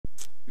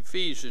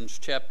Ephesians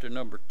chapter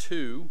number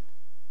 2.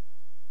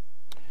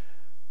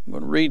 I'm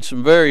going to read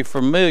some very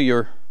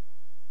familiar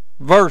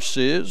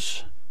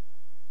verses.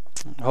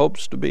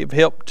 Hopes to be of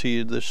help to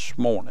you this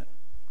morning.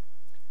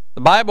 The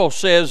Bible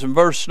says in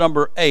verse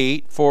number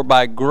 8, "For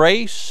by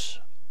grace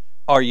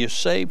are you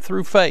saved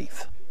through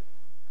faith,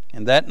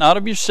 and that not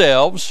of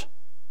yourselves,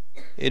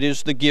 it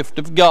is the gift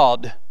of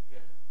God,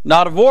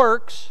 not of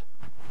works,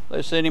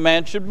 lest any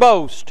man should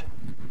boast.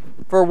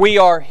 For we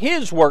are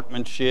His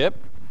workmanship,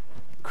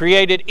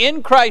 created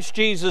in Christ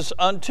Jesus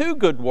unto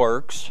good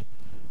works,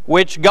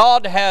 which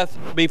God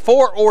hath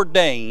before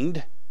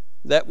ordained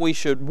that we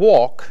should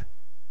walk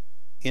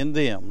in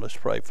them." Let's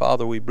pray.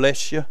 Father, we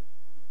bless you.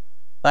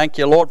 Thank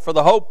you, Lord, for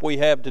the hope we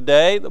have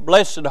today, the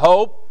blessed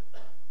hope.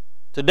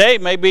 Today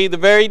may be the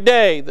very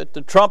day that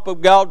the trump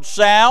of God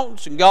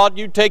sounds, and God,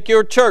 you take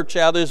your church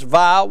out of this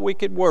vile,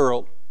 wicked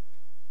world.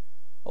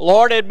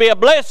 Lord, it'd be a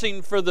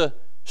blessing for the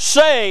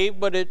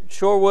saved, but it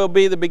sure will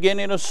be the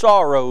beginning of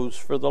sorrows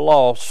for the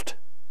lost.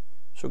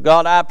 So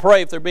God, I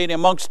pray if there be any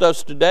amongst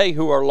us today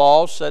who are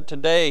lost, that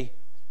today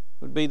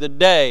would be the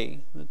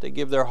day that they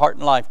give their heart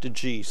and life to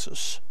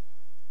Jesus.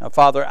 Now,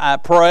 Father, I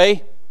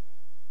pray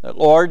that,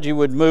 Lord, you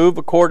would move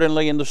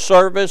accordingly in the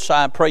service.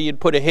 I pray you'd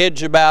put a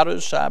hedge about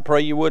us. I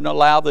pray you wouldn't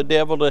allow the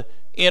devil to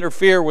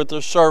interfere with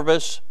the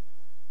service.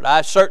 But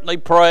I certainly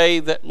pray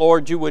that,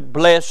 Lord, you would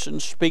bless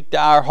and speak to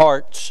our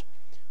hearts.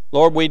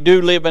 Lord, we do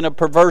live in a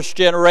perverse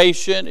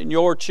generation, and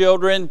your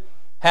children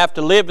have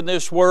to live in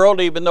this world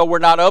even though we're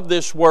not of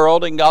this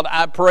world. And God,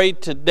 I pray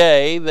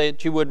today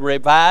that you would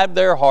revive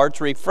their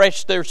hearts,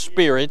 refresh their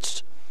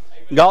spirits.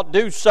 God,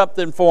 do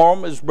something for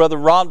them, as Brother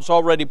Ron's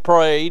already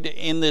prayed,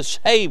 in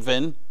this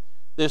haven,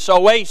 this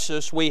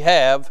oasis we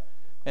have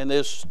in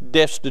this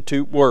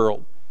destitute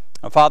world.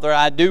 Now, Father,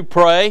 I do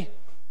pray,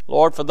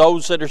 Lord, for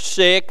those that are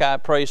sick. I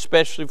pray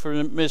especially for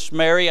Miss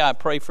Mary. I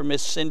pray for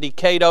Miss Cindy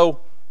Cato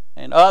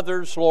and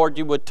others. Lord,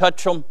 you would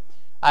touch them.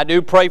 I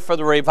do pray for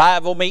the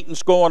revival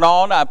meetings going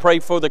on. I pray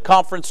for the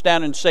conference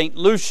down in St.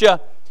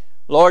 Lucia.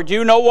 Lord,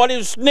 you know what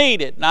is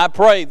needed. And I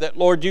pray that,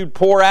 Lord, you'd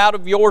pour out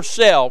of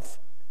yourself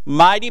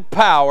mighty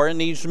power in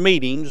these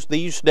meetings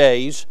these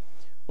days.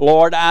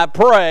 Lord, I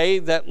pray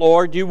that,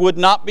 Lord, you would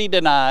not be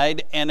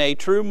denied and a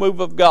true move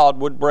of God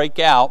would break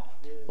out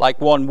like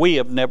one we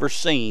have never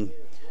seen.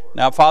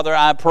 Now, Father,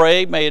 I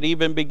pray, may it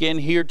even begin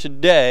here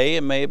today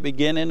and may it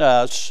begin in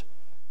us.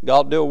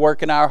 God, do a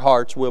work in our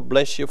hearts. We'll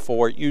bless you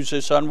for it. Use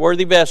this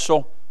unworthy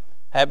vessel.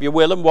 Have your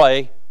will and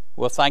way.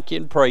 We'll thank you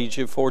and praise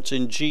you, for it's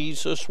in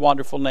Jesus'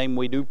 wonderful name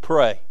we do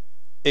pray.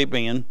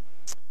 Amen.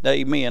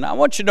 Amen. I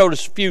want you to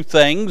notice a few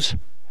things.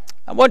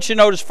 I want you to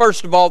notice,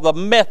 first of all, the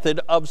method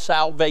of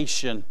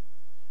salvation.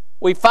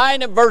 We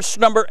find in verse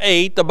number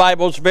 8, the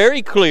Bible's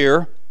very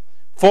clear,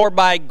 "For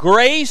by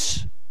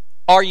grace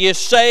are you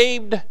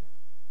saved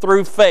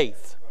through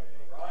faith."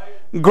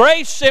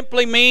 Grace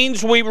simply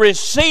means we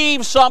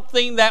receive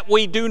something that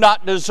we do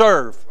not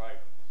deserve.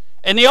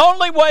 And the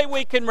only way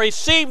we can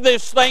receive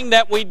this thing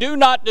that we do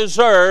not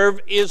deserve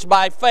is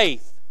by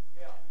faith.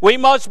 We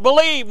must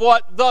believe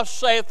what thus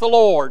saith the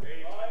Lord.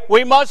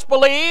 We must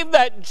believe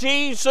that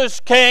Jesus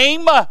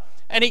came,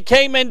 and He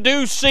came in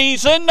due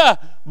season,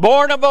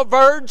 born of a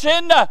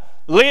virgin,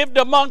 lived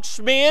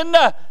amongst men.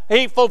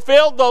 He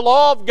fulfilled the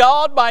law of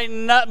God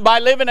by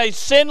living a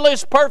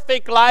sinless,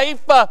 perfect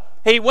life.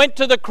 He went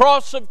to the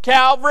cross of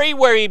Calvary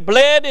where He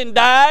bled and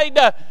died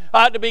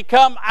to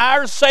become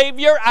our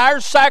Savior,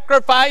 our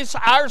sacrifice,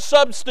 our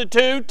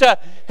substitute.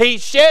 He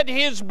shed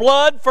His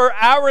blood for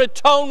our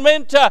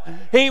atonement.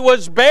 He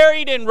was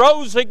buried and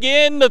rose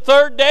again the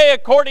third day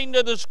according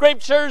to the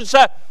Scriptures.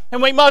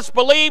 And we must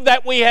believe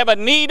that we have a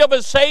need of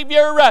a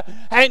Savior,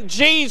 and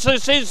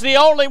Jesus is the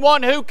only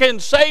one who can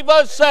save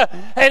us.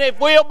 And if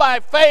we'll by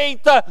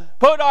faith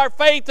put our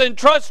faith and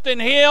trust in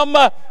Him,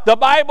 the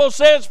Bible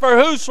says,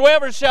 "For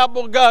whosoever shall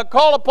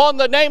call upon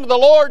the name of the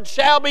Lord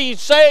shall be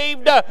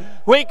saved."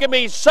 We can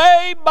be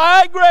saved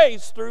by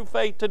grace through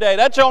faith today.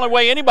 That's the only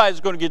way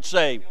anybody's going to get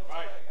saved.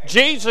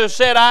 Jesus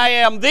said, "I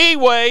am the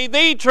way,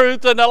 the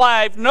truth, and the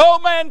life. No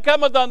man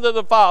cometh unto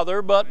the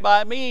Father but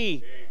by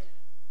me."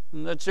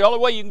 And that's the only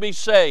way you can be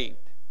saved.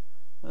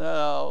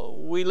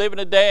 We live in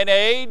a day and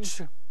age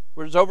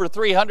where there's over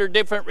 300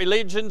 different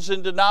religions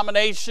and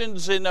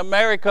denominations in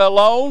America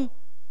alone.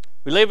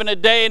 We live in a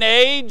day and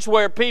age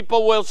where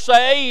people will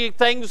say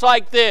things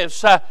like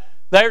this: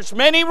 there's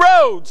many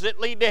roads that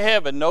lead to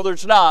heaven. No,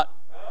 there's not.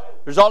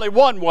 There's only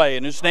one way,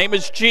 and His name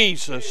is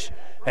Jesus.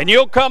 And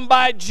you'll come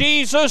by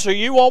Jesus or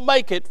you won't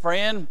make it,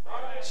 friend.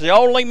 It's the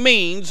only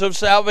means of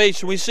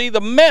salvation. We see the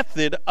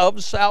method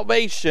of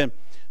salvation.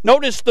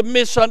 Notice the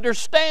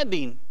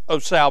misunderstanding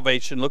of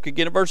salvation. Look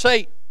again at verse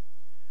 8.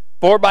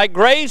 "For by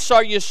grace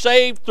are you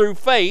saved through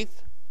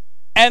faith,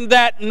 and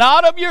that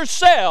not of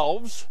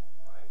yourselves,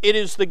 it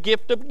is the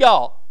gift of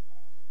God."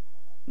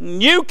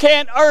 You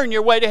can't earn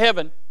your way to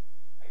heaven.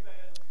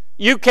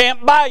 You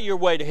can't buy your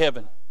way to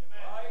heaven.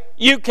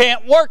 You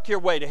can't work your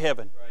way to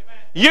heaven.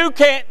 You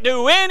can't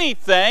do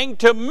anything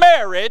to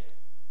merit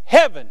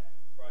heaven.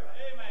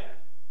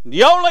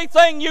 The only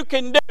thing you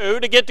can do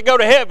to get to go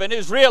to heaven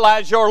is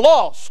realize you're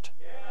lost.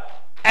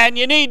 And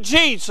you need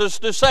Jesus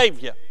to save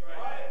you.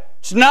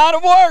 It's not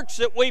of works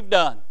that we've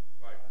done.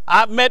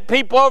 I've met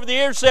people over the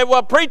years say,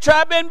 well, preacher,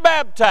 I've been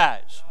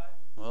baptized.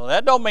 Well,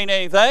 that don't mean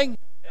anything.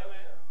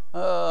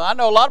 I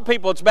know a lot of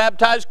people that's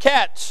baptized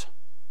cats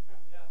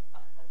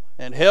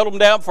and held them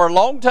down for a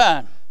long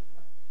time.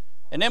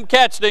 And them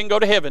cats didn't go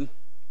to heaven.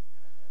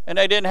 And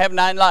they didn't have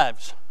 9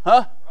 lives.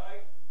 Huh?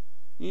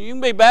 You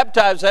can be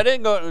baptized. I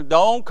didn't go.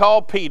 Don't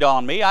call Pete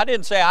on me. I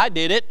didn't say I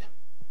did it.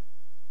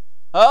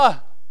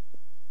 But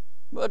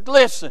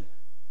listen.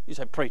 You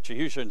say, preacher,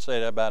 you shouldn't say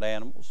that about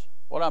animals.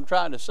 What I'm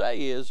trying to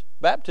say is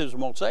baptism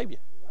won't save you.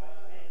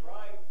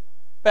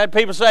 I've had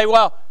people say,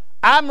 well,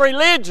 I'm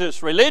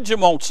religious. Religion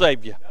won't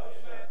save you.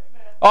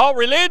 All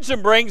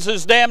religion brings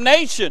is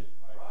damnation.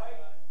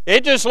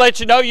 It just lets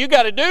you know you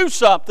got to do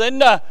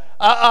something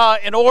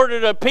in order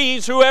to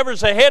appease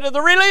whoever's the head of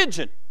the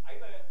religion.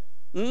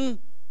 It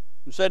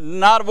said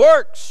not of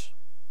works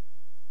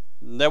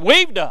that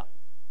we've done.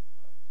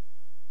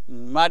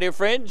 My dear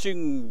friends, you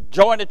can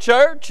join a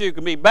church, you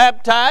can be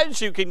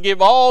baptized, you can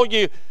give all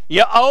you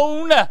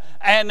own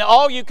and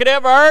all you could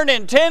ever earn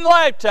in 10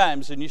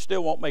 lifetimes, and you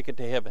still won't make it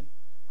to heaven.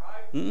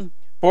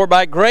 For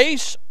by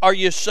grace are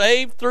you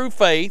saved through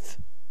faith,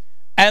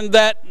 and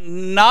that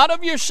not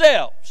of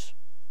yourselves.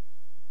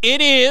 It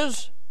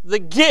is the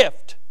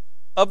gift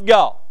of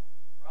God.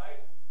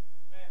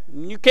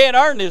 You can't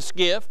earn this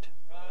gift.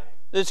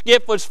 This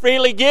gift was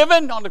freely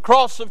given on the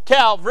cross of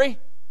Calvary.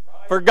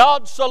 For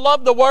God so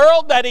loved the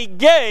world that He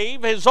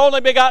gave His only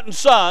begotten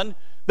Son,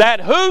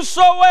 that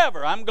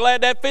whosoever, I'm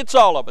glad that fits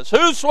all of us,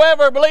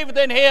 whosoever believeth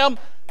in Him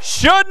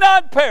should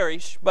not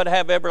perish, but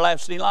have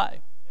everlasting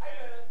life.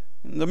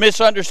 The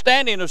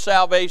misunderstanding of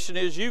salvation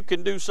is you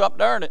can do something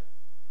to earn it.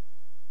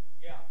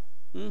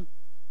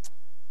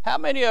 How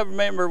many of you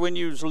remember when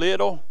you was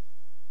little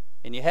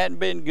and you hadn't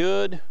been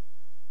good,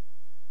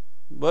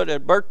 but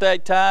at birthday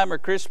time or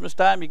Christmas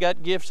time you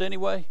got gifts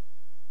anyway?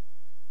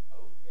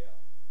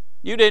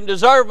 You didn't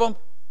deserve them,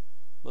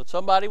 but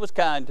somebody was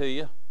kind to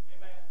you.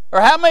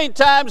 Or how many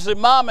times did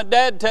mom and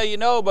dad tell you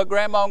no, but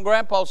grandma and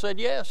grandpa said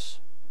yes?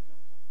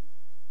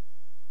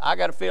 I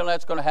got a feeling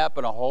that's going to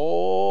happen a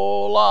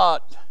whole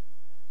lot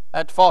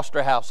at the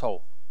foster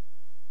household.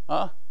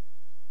 Huh?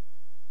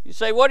 You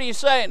say, what are you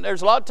saying?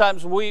 There's a lot of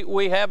times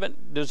we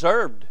haven't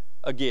deserved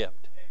a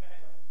gift.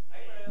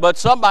 But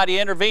somebody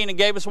intervened and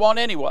gave us one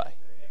anyway.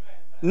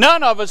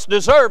 None of us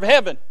deserve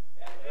heaven.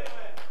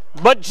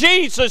 But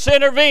Jesus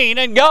intervened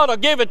and God will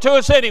give it to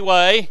us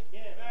anyway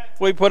if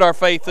we put our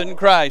faith in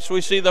Christ.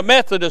 We see the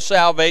method of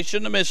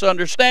salvation, the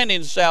misunderstanding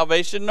of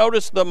salvation.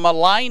 Notice the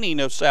maligning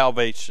of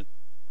salvation.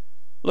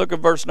 Look at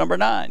verse number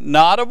 9.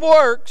 Not of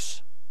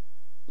works,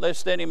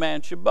 lest any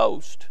man should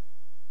boast.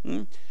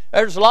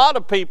 There's a lot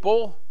of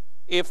people,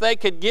 if they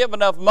could give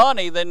enough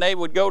money, then they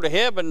would go to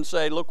heaven and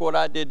say, look what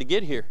I did to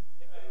get here.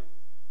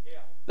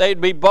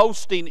 They'd be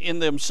boasting in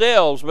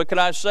themselves. But can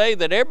I say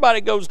that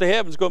everybody goes to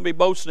heaven is going to be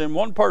boasting in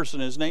one person.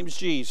 His name's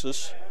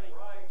Jesus.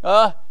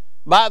 By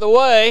the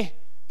way,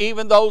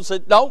 even those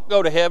that don't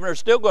go to heaven are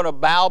still going to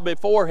bow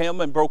before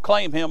Him and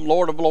proclaim Him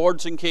Lord of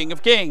Lords and King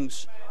of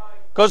Kings.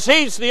 Because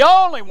He's the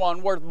only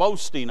one worth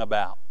boasting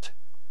about.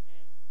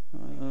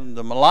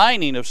 The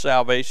maligning of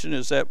salvation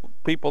is that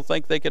people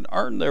think they can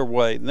earn their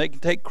way and they can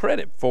take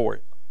credit for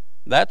it.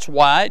 That's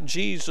why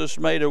Jesus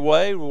made a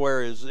way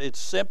where it's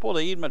simple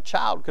that even a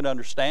child can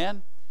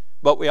understand,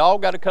 but we all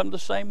got to come the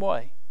same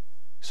way.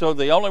 So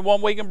the only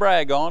one we can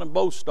brag on and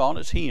boast on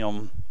is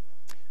Him.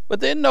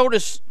 But then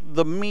notice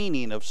the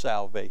meaning of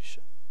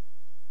salvation.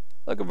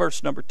 Look at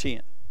verse number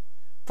 10.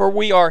 For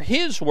we are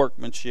His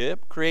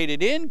workmanship,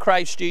 created in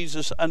Christ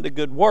Jesus unto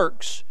good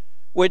works,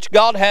 which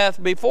God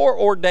hath before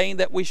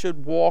ordained that we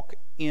should walk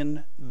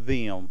in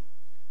them.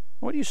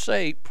 What do you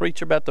say,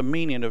 preacher, about the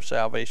meaning of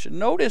salvation?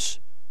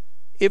 Notice,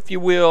 if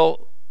you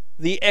will,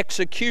 the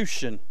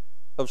execution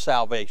of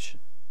salvation.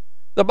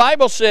 The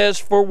Bible says,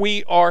 for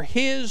we are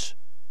His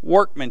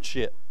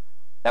workmanship.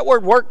 That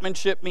word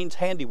workmanship means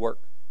handiwork.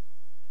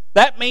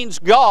 That means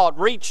God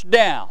reached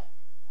down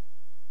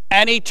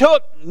and He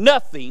took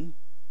nothing,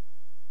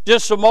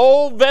 just some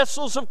old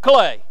vessels of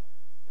clay,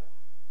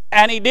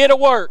 and He did a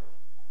work.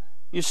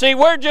 You see,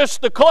 we're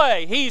just the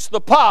clay. He's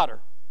the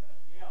potter.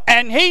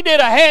 And He did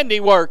a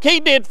handiwork.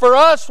 He did for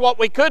us what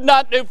we could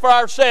not do for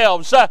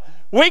ourselves.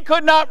 We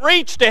could not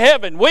reach to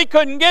heaven. We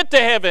couldn't get to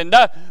heaven.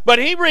 But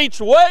He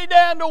reached way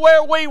down to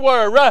where we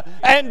were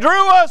and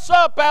drew us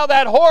up out of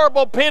that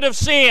horrible pit of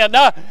sin.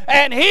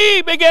 And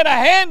He began a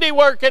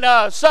handiwork in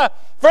us.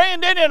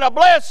 Friend, isn't it a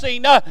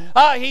blessing?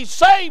 He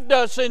saved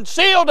us and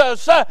sealed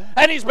us,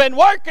 and He's been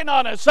working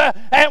on us.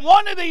 And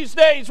one of these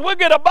days, we'll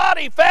get a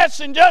body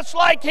fashioned just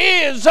like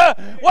His.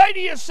 Wait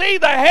till you see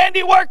the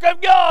handiwork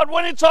of God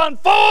when it's on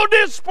full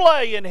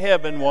display in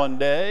heaven one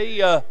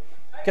day.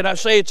 Can I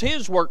say it's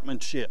His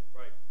workmanship?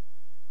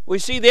 We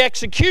see the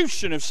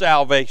execution of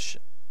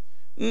salvation.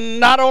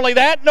 Not only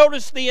that,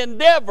 notice the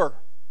endeavor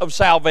of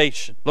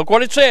salvation. Look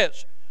what it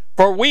says.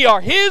 For we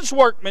are His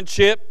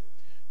workmanship,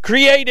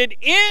 created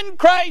in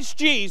Christ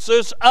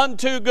Jesus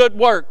unto good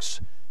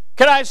works.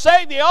 Can I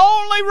say the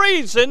only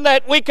reason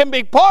that we can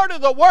be part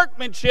of the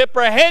workmanship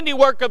or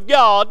handiwork of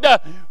God,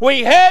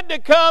 we had to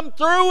come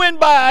through and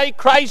by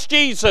Christ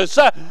Jesus.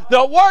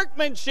 The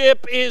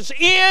workmanship is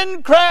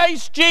in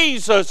Christ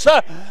Jesus.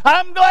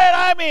 I'm glad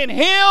I'm in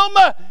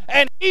Him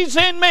and He's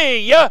in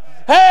me.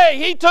 Hey,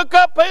 He took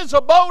up His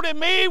abode in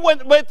me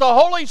with the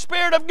Holy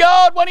Spirit of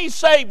God when He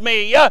saved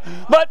me.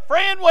 But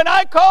friend, when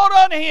I called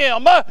on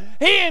Him,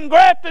 He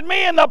engrafted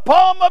me in the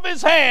palm of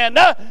His hand.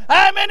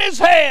 I'm in His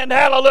hand,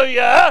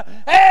 hallelujah.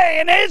 Hey,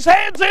 and His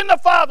hand's in the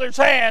Father's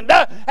hand.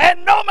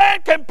 And no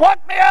man can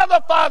pluck me out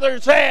of the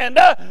Father's hand.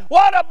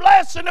 What a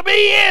blessing to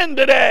be in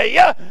today.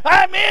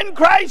 I'm in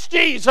Christ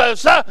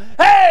Jesus.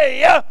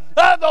 Hey,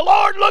 the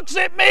Lord looks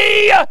at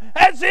me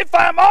as if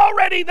I'm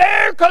already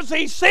there because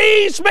He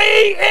sees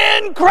me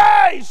in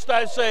Christ.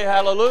 I say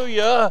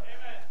hallelujah.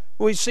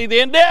 We see the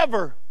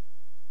endeavor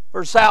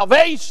for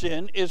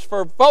salvation is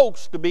for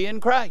folks to be in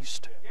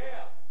Christ.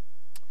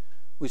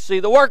 We see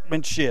the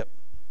workmanship,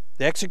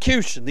 the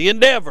execution, the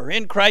endeavor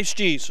in Christ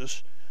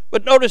Jesus.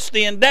 But notice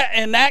the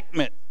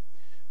enactment.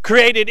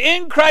 Created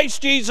in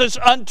Christ Jesus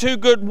unto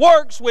good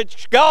works,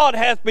 which God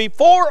hath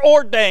before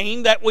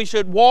ordained that we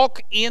should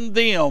walk in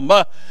them.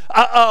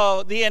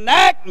 The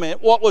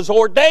enactment, what was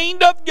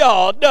ordained of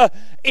God,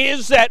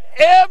 is that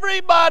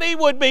everybody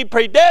would be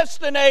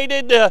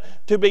predestinated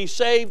to be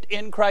saved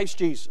in Christ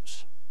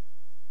Jesus.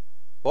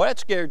 Boy, that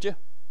scared you.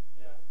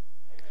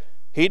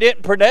 He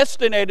didn't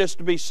predestinate us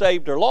to be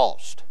saved or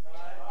lost.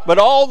 But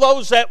all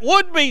those that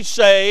would be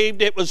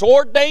saved, it was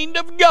ordained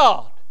of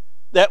God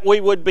that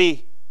we would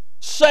be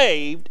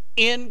saved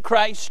in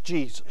Christ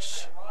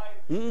Jesus.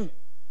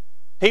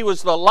 He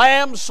was the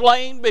Lamb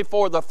slain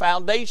before the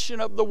foundation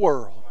of the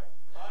world.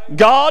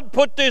 God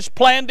put this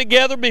plan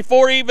together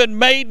before He even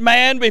made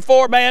man,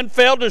 before man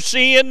fell to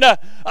sin.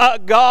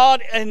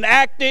 God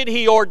enacted,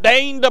 He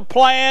ordained a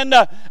plan,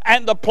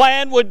 and the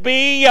plan would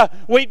be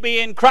we'd be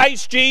in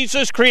Christ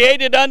Jesus,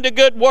 created unto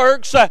good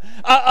works,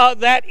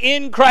 that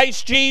in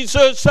Christ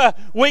Jesus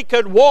we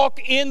could walk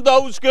in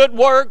those good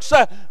works.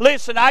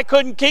 Listen, I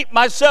couldn't keep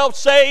myself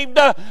saved,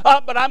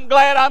 but I'm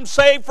glad I'm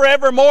saved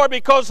forevermore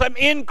because I'm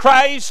in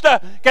Christ.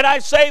 Can I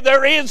say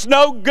there is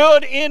no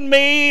good in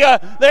me?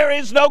 There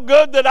is no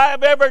good that I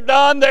have ever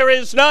done. There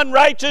is none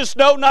righteous,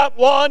 no, not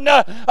one.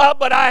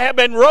 But I have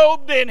been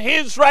robed in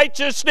His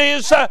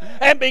righteousness,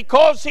 and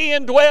because He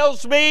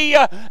indwells me,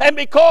 and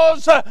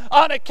because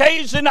on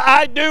occasion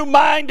I do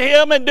mind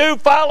Him and do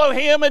follow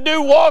Him and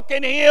do walk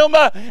in Him,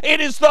 it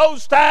is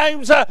those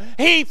times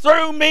He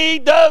through me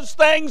does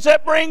things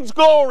that brings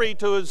glory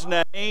to His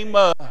name.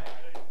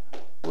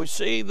 We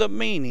see the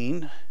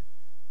meaning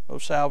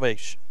of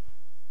salvation.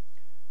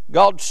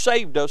 God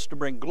saved us to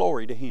bring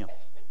glory to Him.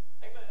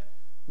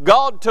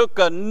 God took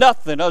a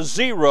nothing, a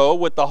zero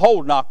with the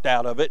hole knocked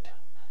out of it,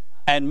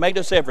 and made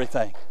us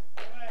everything.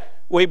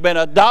 We've been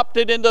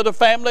adopted into the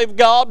family of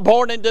God,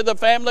 born into the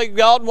family of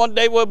God. One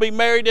day we'll be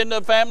married into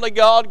the family of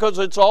God because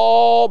it's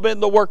all been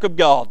the work of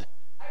God.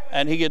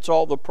 And He gets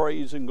all the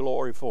praise and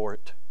glory for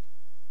it.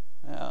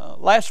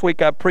 Last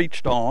week I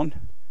preached on,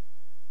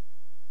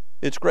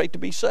 it's great to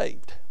be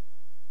saved.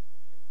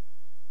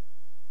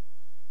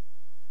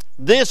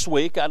 This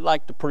week I'd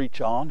like to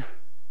preach on,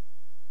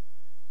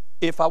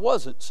 if I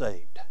wasn't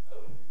saved.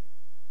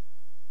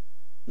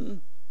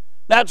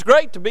 Now it's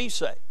great to be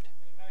saved.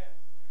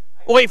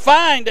 We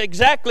find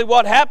exactly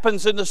what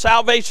happens in the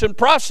salvation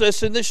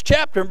process in this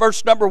chapter. In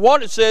verse number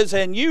 1 it says,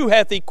 and you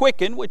hath He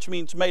quickened, which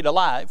means made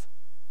alive.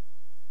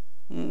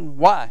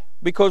 Why?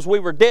 Because we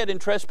were dead in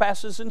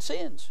trespasses and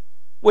sins.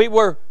 We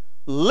were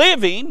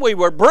living, we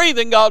were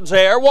breathing God's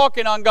air,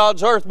 walking on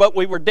God's earth, but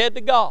we were dead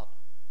to God.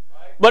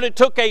 But it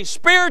took a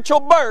spiritual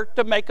birth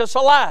to make us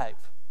alive,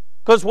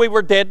 because we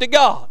were dead to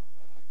God.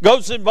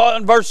 Goes in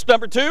verse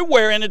number 2,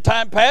 wherein in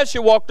time past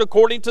you walked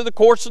according to the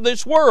course of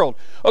this world,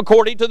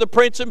 according to the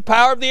prince and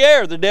power of the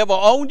air. The devil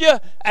owned you,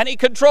 and he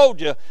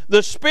controlled you.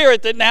 The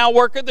spirit that now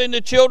worketh in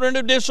the children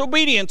of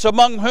disobedience,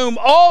 among whom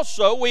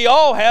also we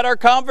all had our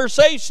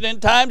conversation in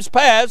times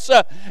past,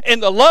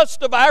 in the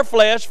lust of our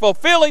flesh,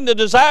 fulfilling the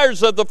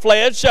desires of the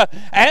flesh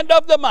and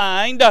of the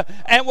mind,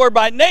 and were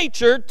by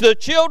nature the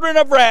children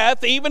of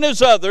wrath, even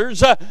as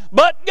others.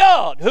 But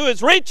God, who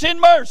is rich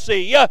in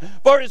mercy,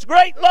 for His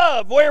great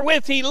love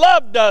wherewith He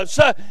loved us,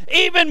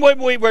 even when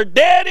we were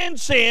dead in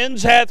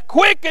sins, hath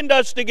quickened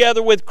us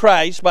together with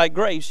Christ. By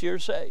grace you're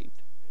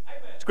saved.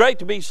 Amen. It's great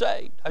to be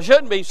saved. I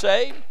shouldn't be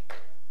saved.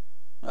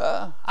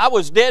 I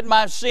was dead in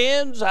my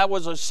sins. I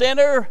was a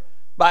sinner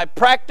by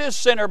practice,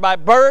 sinner by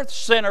birth,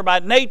 sinner by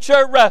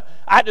nature.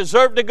 I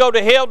deserve to go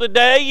to hell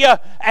today.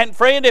 And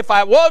friend, if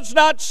I was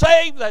not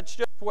saved, that's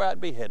just where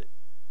I'd be headed.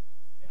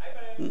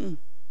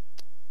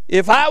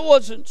 If I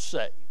wasn't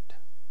saved,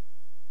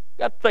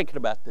 got thinking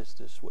about this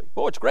week.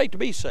 Boy, it's great to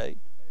be saved.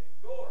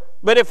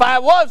 But if I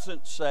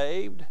wasn't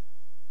saved,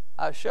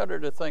 I shudder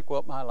to think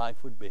what my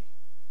life would be.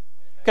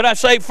 Can I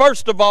say,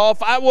 first of all,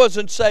 if I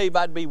wasn't saved,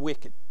 I'd be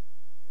wicked.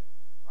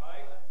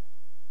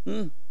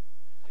 On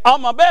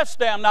my best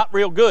day, I'm not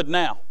real good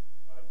now.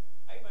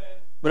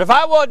 But if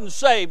I wasn't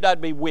saved,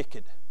 I'd be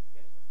wicked.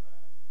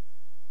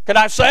 Can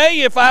I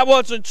say if I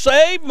wasn't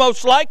saved,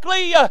 most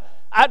likely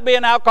I'd be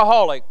an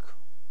alcoholic,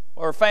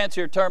 or a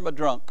fancier term, a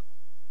drunk.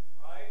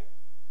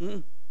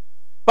 If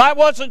I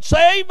wasn't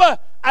saved,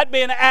 I'd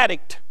be an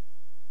addict.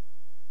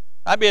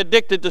 I'd be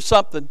addicted to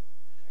something.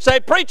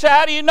 Say, preacher,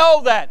 how do you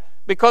know that?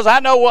 Because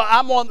I know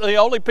I'm one of the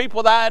only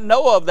people that I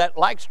know of that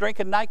likes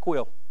drinking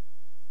NyQuil.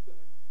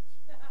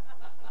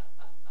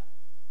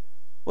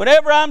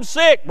 Whenever I'm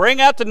sick,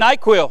 bring out the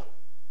NyQuil.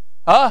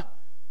 Huh?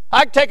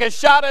 I could take a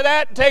shot of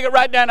that and take it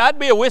right down. I'd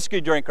be a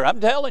whiskey drinker,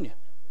 I'm telling you.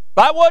 If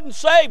I wasn't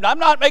saved, I'm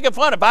not making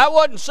fun. If I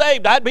wasn't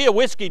saved, I'd be a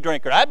whiskey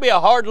drinker. I'd be a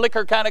hard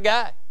liquor kind of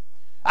guy.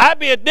 I'd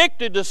be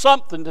addicted to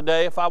something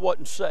today if I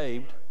wasn't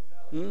saved.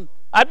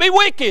 I'd be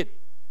wicked.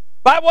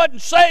 If I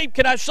wasn't saved,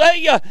 can I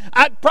say,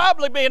 I'd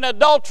probably be an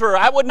adulterer.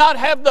 I would not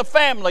have the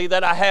family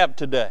that I have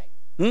today.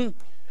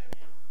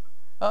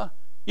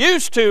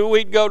 Used to,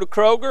 we'd go to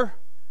Kroger,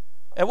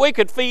 and we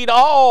could feed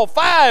all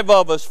 5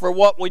 of us for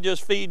what we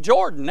just feed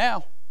Jordan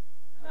now.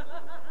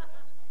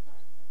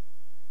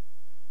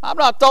 I'm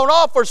not thrown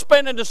off for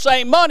spending the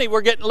same money.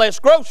 We're getting less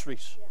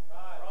groceries.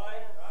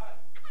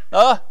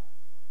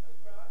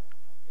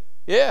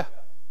 Yeah.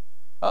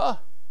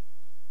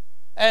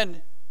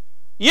 And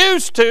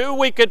used to,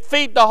 we could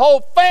feed the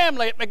whole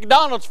family at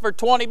McDonald's for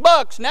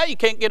 $20. Now you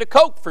can't get a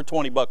Coke for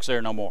 $20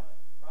 there no more.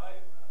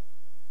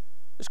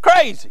 It's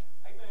crazy.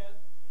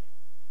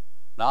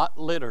 Not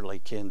literally,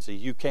 Kinsey.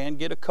 You can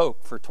get a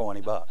Coke for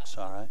 $20,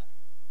 all right?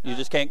 You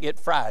just can't get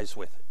fries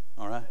with it,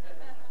 all right?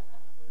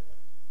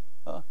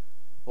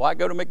 Why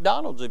go to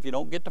McDonald's if you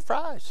don't get the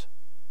fries?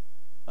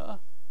 But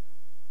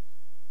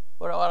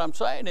what I'm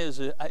saying is,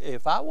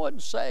 if I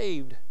wasn't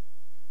saved,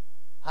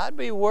 I'd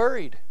be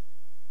worried.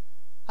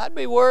 I'd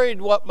be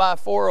worried what my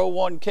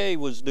 401k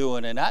was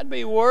doing, and I'd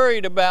be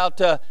worried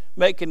about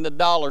making the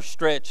dollar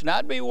stretch, and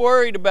I'd be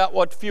worried about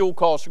what fuel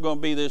costs are going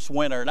to be this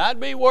winter, and I'd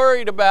be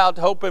worried about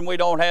hoping we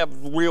don't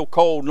have real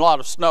cold and a lot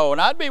of snow, and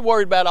I'd be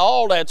worried about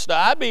all that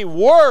stuff. I'd be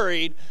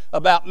worried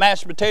about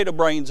mashed potato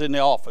brains in the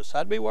office.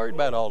 I'd be worried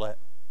about all that.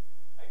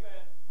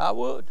 Amen. I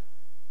would.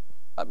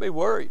 I'd be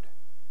worried.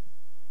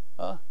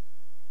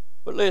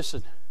 But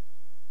listen,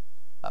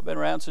 I've been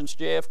around since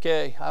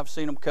JFK. I've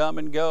seen them come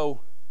and go.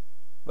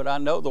 But I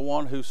know the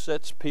one who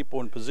sets people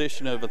in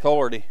position of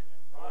authority.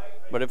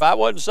 But if I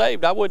wasn't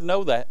saved, I wouldn't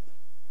know that.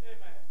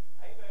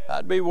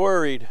 I'd be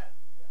worried.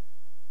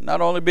 Not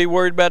only be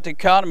worried about the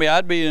economy,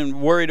 I'd be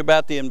worried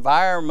about the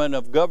environment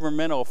of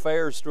governmental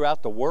affairs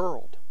throughout the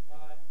world.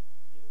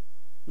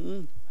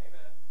 Can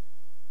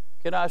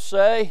I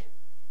say,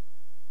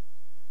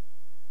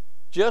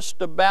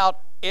 just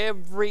about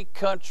every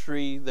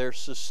country, their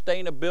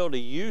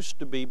sustainability used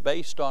to be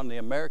based on the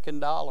American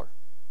dollar.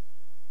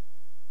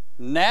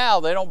 Now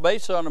they don't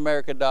base it on the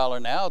American dollar.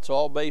 Now it's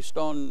all based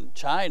on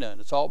China,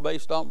 and it's all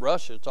based on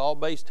Russia. It's all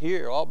based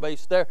here, all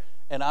based there.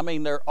 And I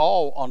mean, they're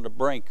all on the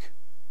brink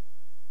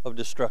of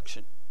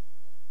destruction.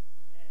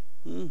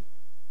 Do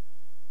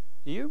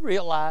you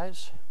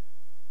realize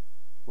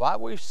why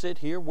we sit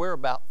here? We're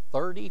about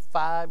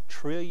 $35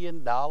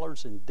 trillion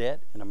in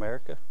debt in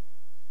America.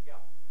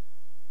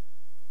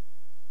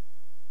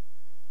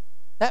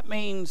 That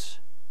means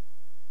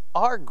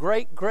our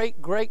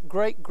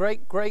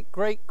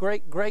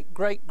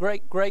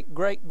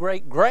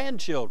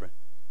great-great-great-great-great-great-great-great-great-great-great-great-grandchildren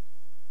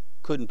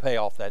couldn't pay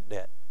off that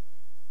debt.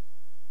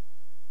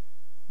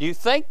 Do you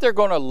think they're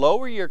going to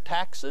lower your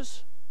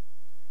taxes?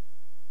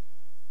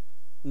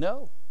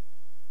 No.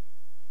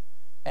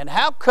 And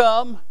how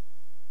come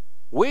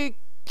we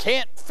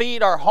can't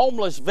feed our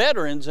homeless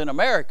veterans in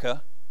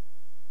America,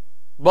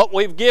 but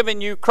we've given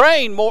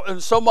Ukraine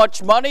so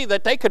much money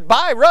that they could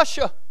buy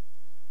Russia?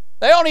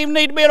 They don't even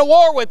need to be in a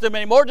war with them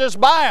anymore,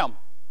 just buy them.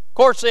 Of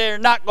course, they're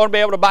not going to be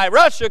able to buy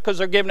Russia because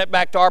they're giving it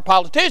back to our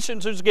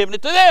politicians who's giving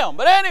it to them.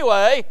 But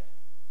anyway,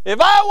 if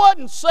I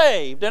wasn't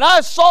saved and I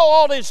saw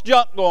all this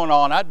junk going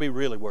on, I'd be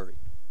really worried.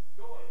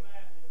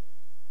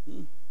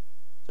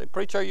 Say,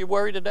 preacher, are you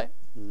worried today?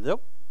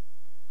 Nope.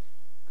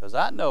 Because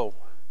I know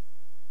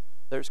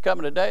there's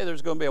coming a day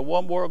there's going to be a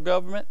one-world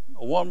government,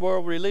 a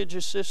one-world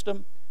religious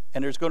system,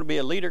 and there's going to be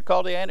a leader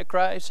called the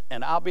Antichrist,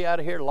 and I'll be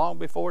out of here long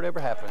before it ever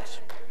happens.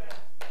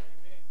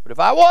 But if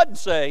I wasn't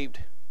saved,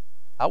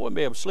 I wouldn't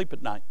be able to sleep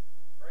at night.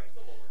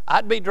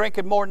 I'd be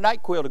drinking more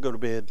NyQuil to go to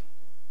bed.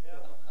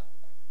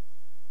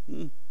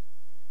 If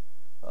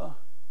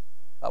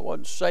I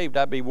wasn't saved,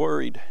 I'd be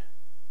worried.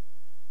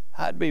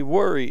 I'd be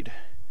worried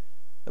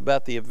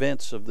about the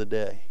events of the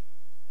day.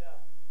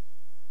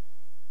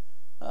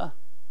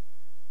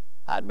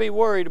 I'd be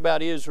worried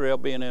about Israel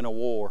being in a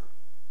war.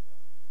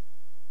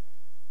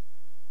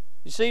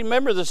 You see,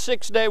 remember the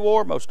 6-day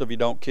war? Most of you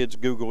don't. Kids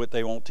Google it.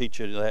 They won't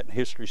teach you that in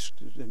history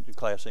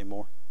class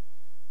anymore.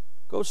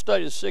 Go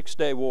study the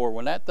 6-day war.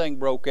 When that thing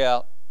broke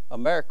out,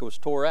 America was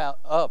tore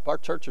up. Our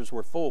churches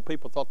were full.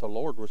 People thought the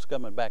Lord was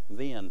coming back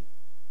then.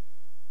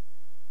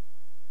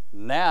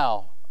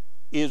 Now,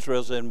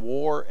 Israel's in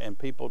war and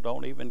people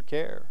don't even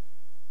care.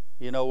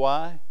 You know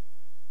why?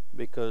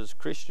 Because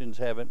Christians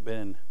haven't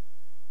been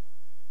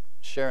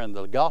sharing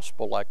the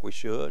gospel like we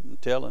should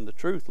and telling the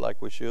truth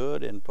like we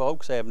should, and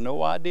folks have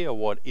no idea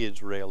what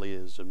Israel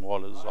is and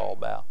what it is all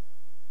about.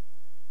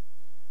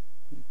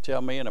 You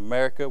tell me in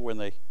America when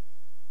they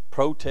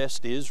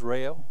protest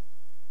Israel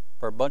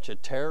for a bunch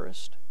of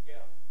terrorists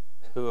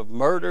who have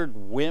murdered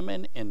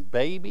women and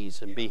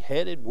babies and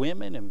beheaded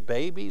women and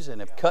babies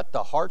and have cut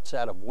the hearts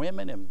out of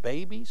women and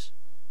babies,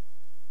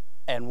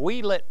 and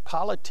we let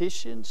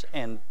politicians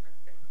and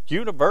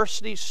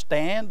universities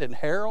stand and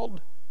herald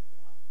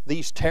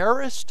these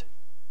terrorists?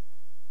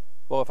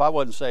 Well, if I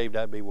wasn't saved,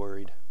 I'd be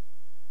worried.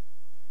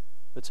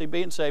 But see,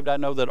 being saved, I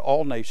know that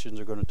all nations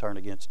are going to turn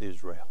against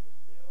Israel.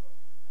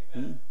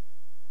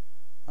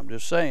 I'm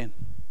just saying,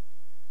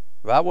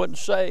 if I wasn't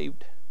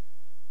saved,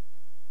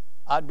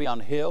 I'd be on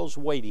hell's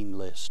waiting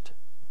list.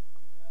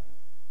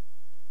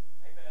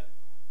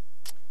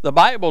 The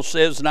Bible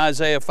says in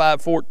Isaiah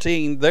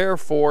 5:14,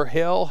 therefore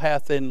hell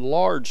hath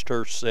enlarged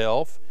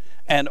herself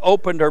and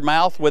opened her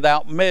mouth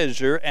without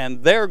measure,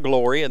 and their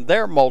glory and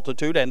their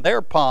multitude and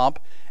their pomp,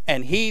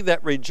 and he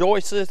that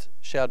rejoiceth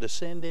shall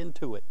descend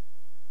into it.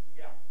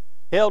 Yeah.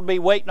 Hell'd be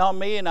waiting on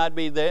me, and I'd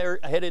be there,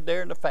 headed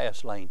there in the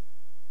fast lane.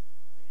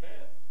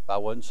 Amen. If I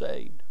wasn't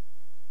saved.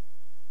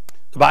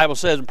 The Bible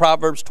says in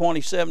Proverbs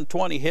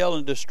 27:20, hell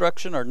and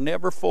destruction are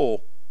never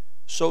full,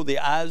 so the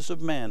eyes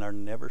of man are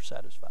never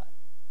satisfied.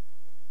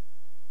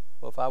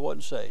 Well, if I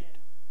wasn't saved,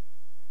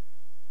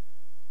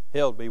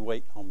 hell'd be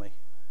waiting on me.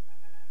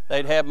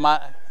 They'd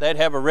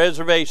have a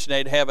reservation.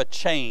 They'd have a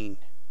chain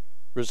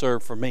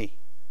reserved for me.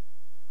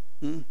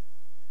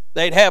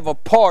 They'd have a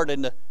part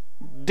in the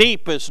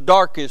deepest,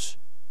 darkest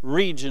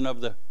region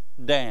of the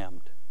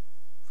damned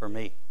for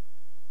me.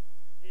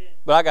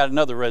 But I got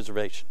another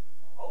reservation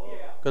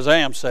because I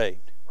am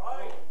saved.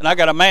 And I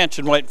got a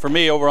mansion waiting for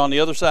me over on the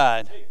other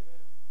side.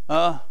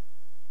 I'm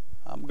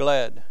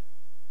glad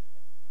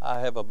I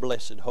have a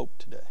blessed hope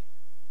today.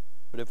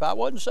 But if I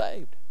wasn't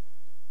saved,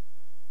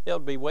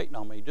 hell'd be waiting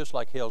on me, just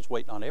like hell's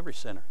waiting on every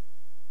sinner.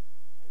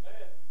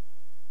 Amen.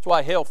 That's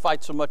why hell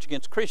fights so much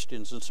against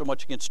Christians and so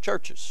much against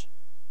churches.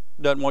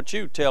 It doesn't want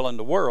you telling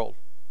the world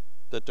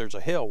that there's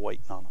a hell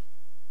waiting on them.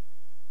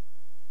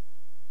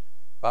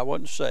 If I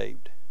wasn't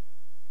saved,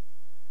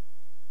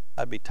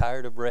 I'd be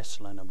tired of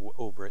wrestling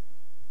over it.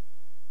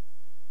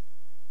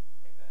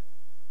 Amen.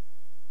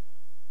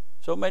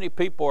 So many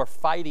people are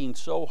fighting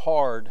so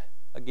hard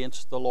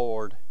against the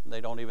Lord, and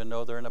they don't even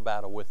know they're in a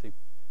battle with Him.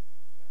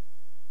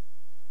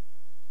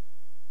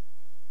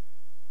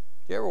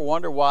 Do you ever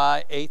wonder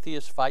why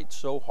atheists fight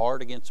so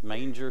hard against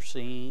manger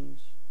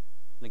scenes,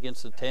 and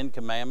against the 10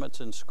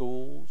 Commandments in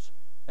schools,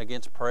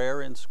 against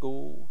prayer in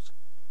schools?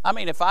 I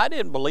mean, if I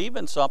didn't believe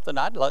in something,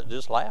 I'd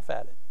just laugh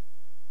at it.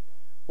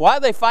 Why are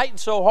they fighting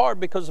so hard?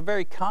 Because the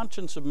very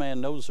conscience of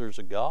man knows there's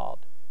a God.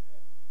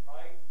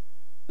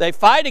 They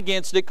fight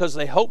against it because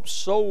they hope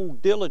so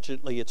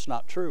diligently it's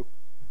not true.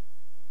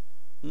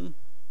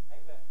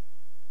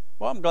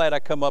 Well, I'm glad I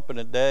come up in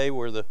a day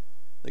where the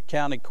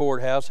county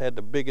courthouse had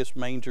the biggest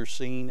manger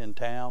scene in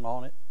town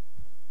on it.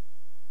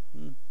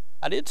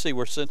 I did see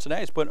where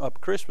Cincinnati's putting up a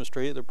Christmas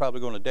tree. They're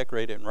probably going to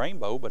decorate it in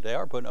rainbow, but they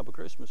are putting up a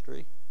Christmas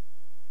tree.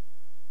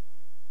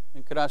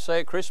 And could I say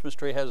a Christmas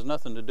tree has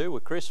nothing to do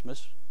with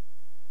Christmas,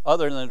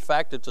 other than the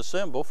fact it's a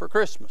symbol for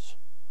Christmas.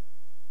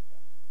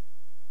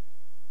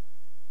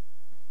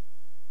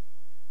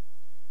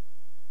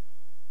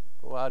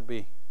 Boy, I'd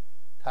be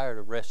tired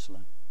of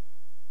wrestling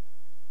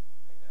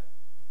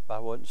if I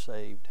wasn't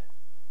saved.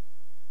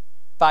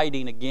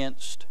 Fighting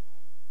against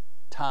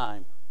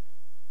time.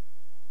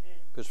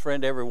 Because,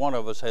 friend, every one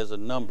of us has a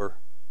number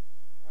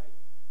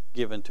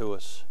given to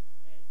us.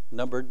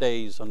 Number of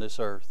days on this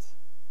earth.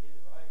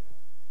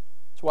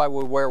 That's why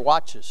we wear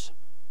watches.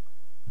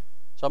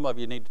 Some of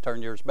you need to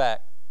turn yours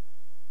back.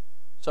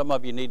 Some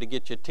of you need to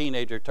get your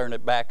teenager to turn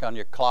it back on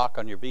your clock,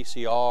 on your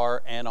VCR,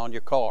 and on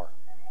your car.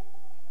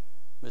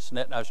 Miss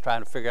Annette and I was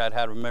trying to figure out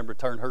how to remember to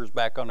turn hers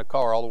back on the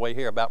car all the way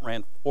here. About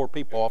ran 4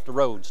 people off the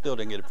road. Still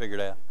didn't get it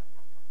figured out.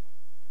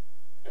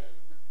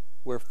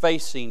 We're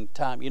facing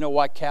time. You know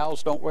why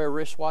cows don't wear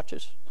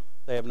wristwatches?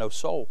 They have no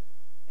soul.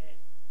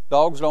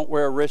 Dogs don't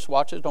wear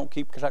wristwatches, don't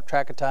keep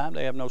track of time.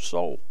 They have no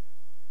soul.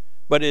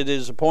 But it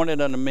is appointed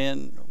unto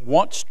men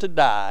once to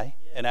die,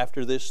 and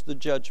after this the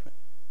judgment.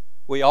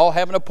 We all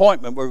have an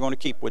appointment we're going to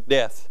keep with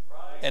death,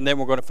 and then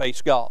we're going to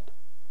face God.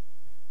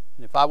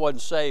 And if I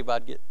wasn't saved,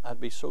 I'd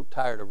be so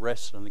tired of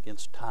wrestling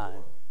against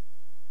time.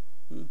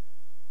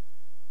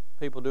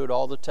 People do it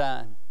all the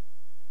time.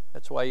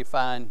 That's why you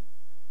find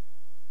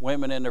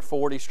women in their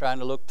 40s trying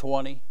to look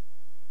 20.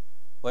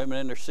 Women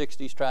in their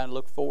 60s trying to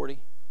look 40.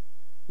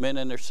 Men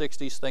in their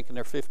 60s thinking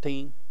they're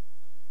 15.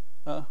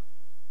 They're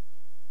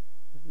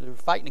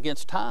fighting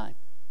against time.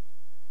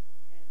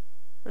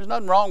 There's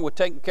nothing wrong with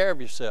taking care of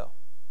yourself.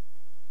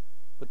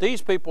 But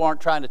these people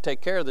aren't trying to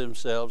take care of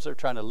themselves. They're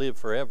trying to live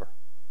forever.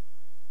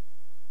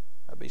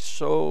 I'd be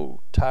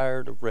so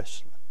tired of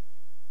wrestling.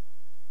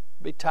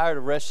 I'd be tired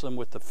of wrestling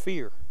with the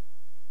fear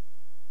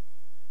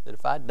that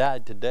if I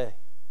died today,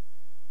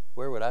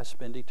 where would I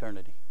spend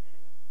eternity?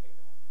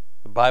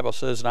 The Bible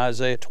says in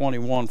Isaiah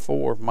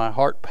 21:4, my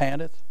heart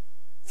panteth,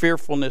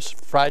 fearfulness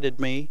frighted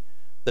me,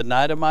 the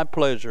night of my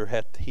pleasure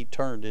hath he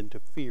turned into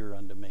fear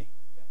unto me.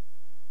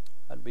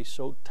 I'd be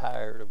so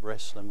tired of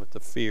wrestling with the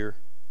fear.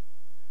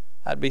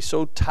 I'd be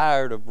so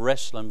tired of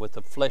wrestling with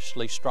the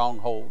fleshly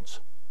strongholds.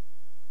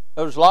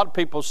 There's a lot of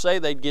people say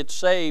they'd get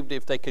saved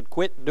if they could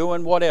quit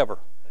doing whatever.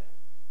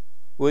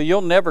 Well,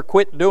 you'll never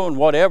quit doing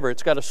whatever.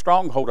 It's got a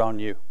stronghold on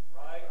you.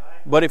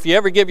 But if you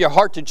ever give your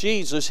heart to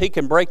Jesus, He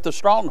can break the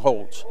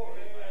strongholds.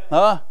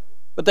 But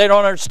they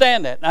don't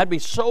understand that. And I'd be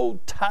so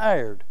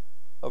tired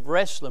of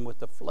wrestling with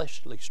the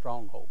fleshly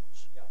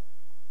strongholds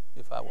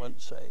if I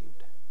wasn't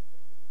saved.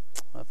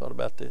 I thought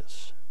about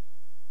this.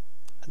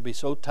 I'd be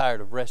so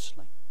tired of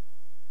wrestling,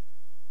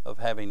 of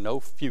having no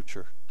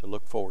future to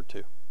look forward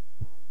to.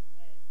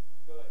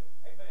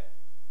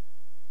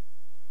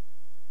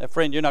 Now,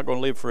 friend, you're not going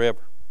to live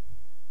forever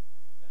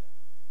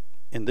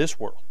in this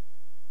world,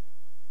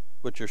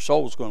 but your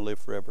soul's going to live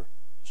forever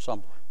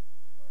somewhere.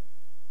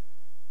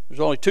 There's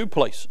only two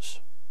places.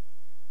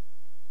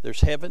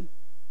 There's heaven,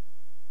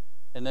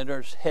 and then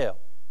there's hell.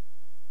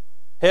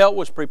 Hell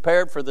was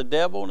prepared for the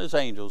devil and his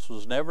angels.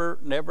 Was never,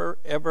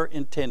 ever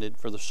intended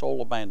for the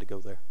soul of man to go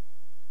there.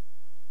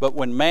 But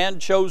when man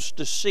chose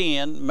to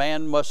sin,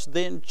 man must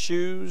then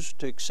choose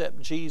to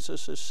accept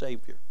Jesus as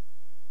Savior.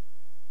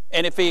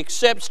 And if he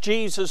accepts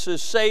Jesus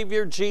as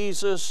Savior,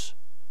 Jesus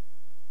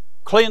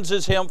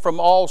cleanses him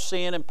from all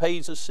sin and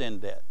pays his sin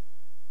debt.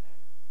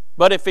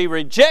 But if he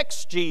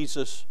rejects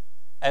Jesus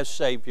as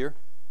Savior,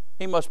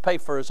 he must pay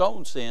for his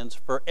own sins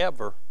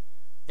forever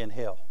in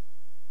hell.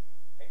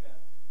 Amen.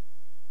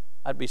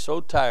 I'd be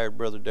so tired,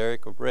 Brother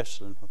Derek, of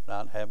wrestling with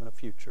not having a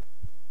future.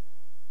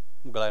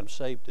 I'm glad I'm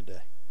saved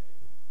today.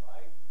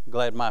 I'm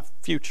glad my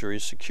future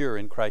is secure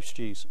in Christ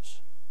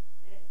Jesus.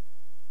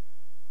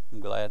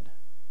 I'm glad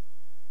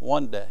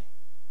one day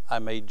I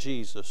made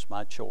Jesus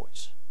my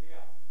choice.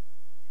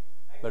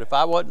 But if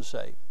I wasn't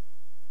saved,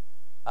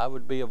 I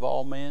would be of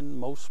all men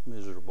most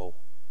miserable.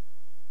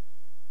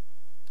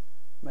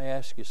 May I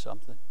ask you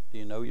something? Do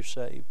you know you're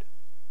saved?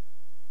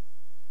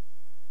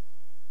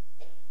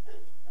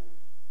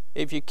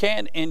 If you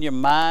can't in your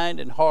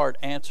mind and heart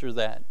answer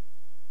that,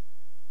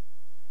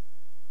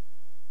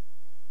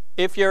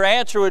 if your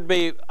answer would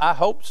be, I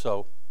hope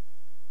so,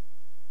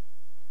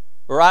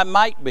 or I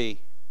might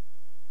be,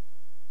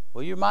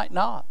 well, you might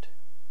not.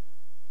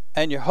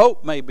 And your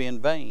hope may be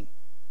in vain.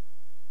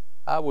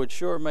 I would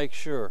sure make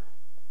sure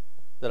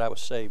that I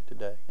was saved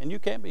today. And you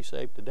can be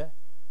saved today.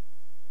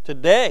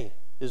 Today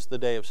is the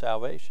day of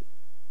salvation.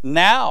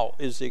 Now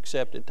is the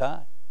accepted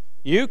time.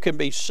 You can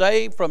be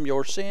saved from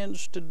your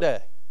sins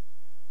today.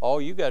 All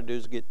you got to do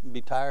is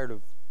be tired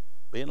of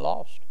being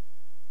lost.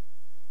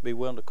 Be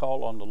willing to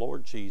call on the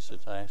Lord Jesus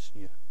and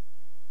asking you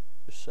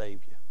to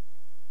save you.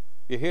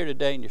 You're here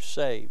today and you're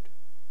saved.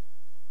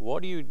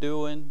 What are you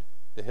doing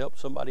to help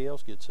somebody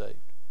else get saved?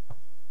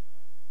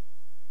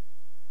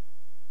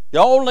 The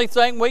only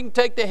thing we can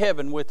take to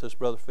heaven with us,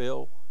 Brother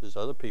Phil, is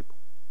other people.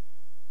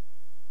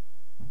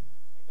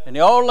 And the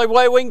only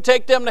way we can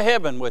take them to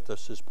heaven with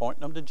us is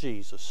pointing them to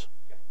Jesus.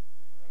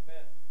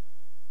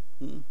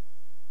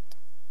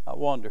 I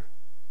wonder.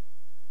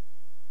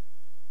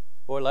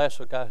 Boy, last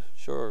week I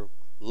sure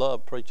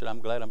loved preaching, I'm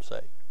glad I'm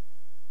saved.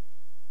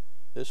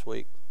 This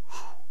week,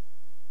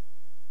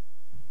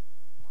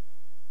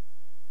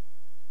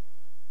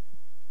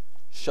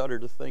 shudder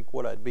to think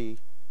what I'd be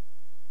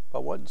if I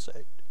wasn't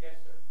saved. Yes,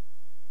 sir.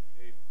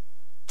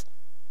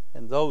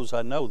 And those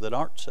I know that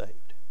aren't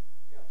saved,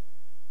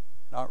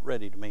 and aren't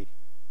ready to meet.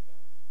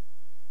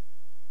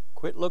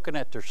 Quit looking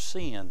at their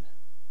sin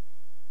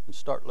and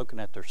start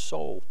looking at their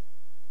soul.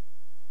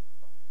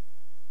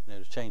 And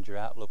it'll change your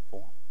outlook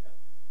for them.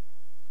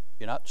 If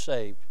you're not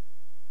saved,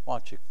 why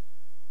don't you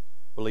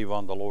believe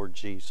on the Lord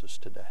Jesus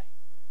today?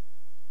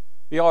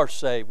 If you are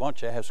saved, why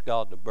don't you ask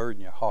God to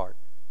burden your heart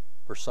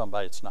for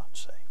somebody that's not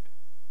saved?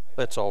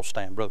 Let's all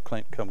stand. Brother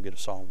Clint, come get a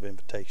song of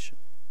invitation.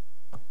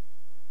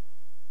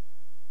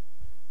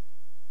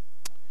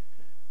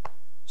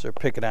 So they're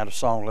picking out a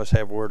song. Let's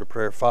have a word of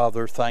prayer.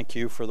 Father, thank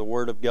you for the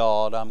Word of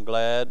God. I'm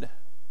glad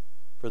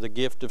for the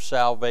gift of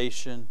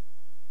salvation.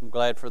 I'm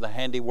glad for the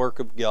handiwork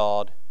of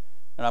God.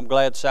 And I'm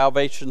glad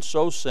salvation's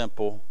so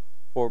simple.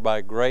 For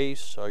by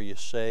grace are you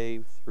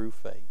saved through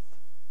faith.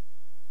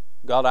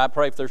 God, I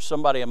pray if there's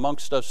somebody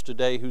amongst us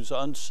today who's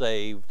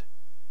unsaved,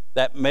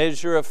 that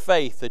measure of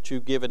faith that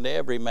you've given to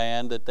every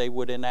man, that they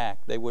would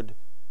enact, they would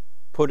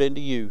put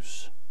into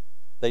use.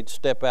 They'd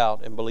step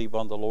out and believe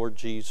on the Lord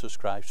Jesus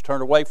Christ.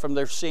 Turn away from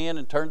their sin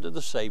and turn to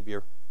the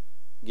Savior.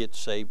 Get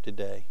saved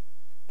today.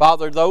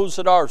 Father, those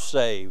that are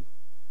saved,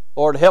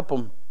 Lord, help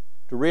them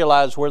to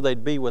realize where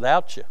they'd be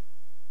without you.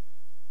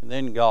 And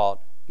then, God,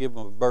 give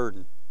them a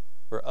burden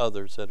for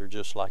others that are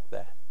just like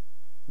that.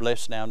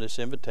 Bless now this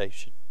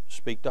invitation.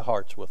 Speak to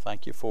hearts. We'll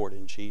thank you for it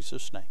in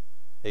Jesus' name.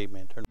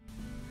 Amen.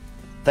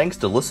 Thanks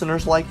to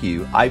listeners like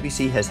you,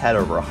 IBC has had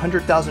over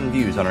 100,000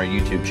 views on our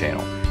YouTube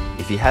channel.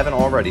 If you haven't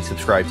already,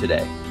 subscribe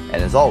today.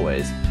 And as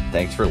always,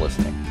 thanks for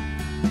listening.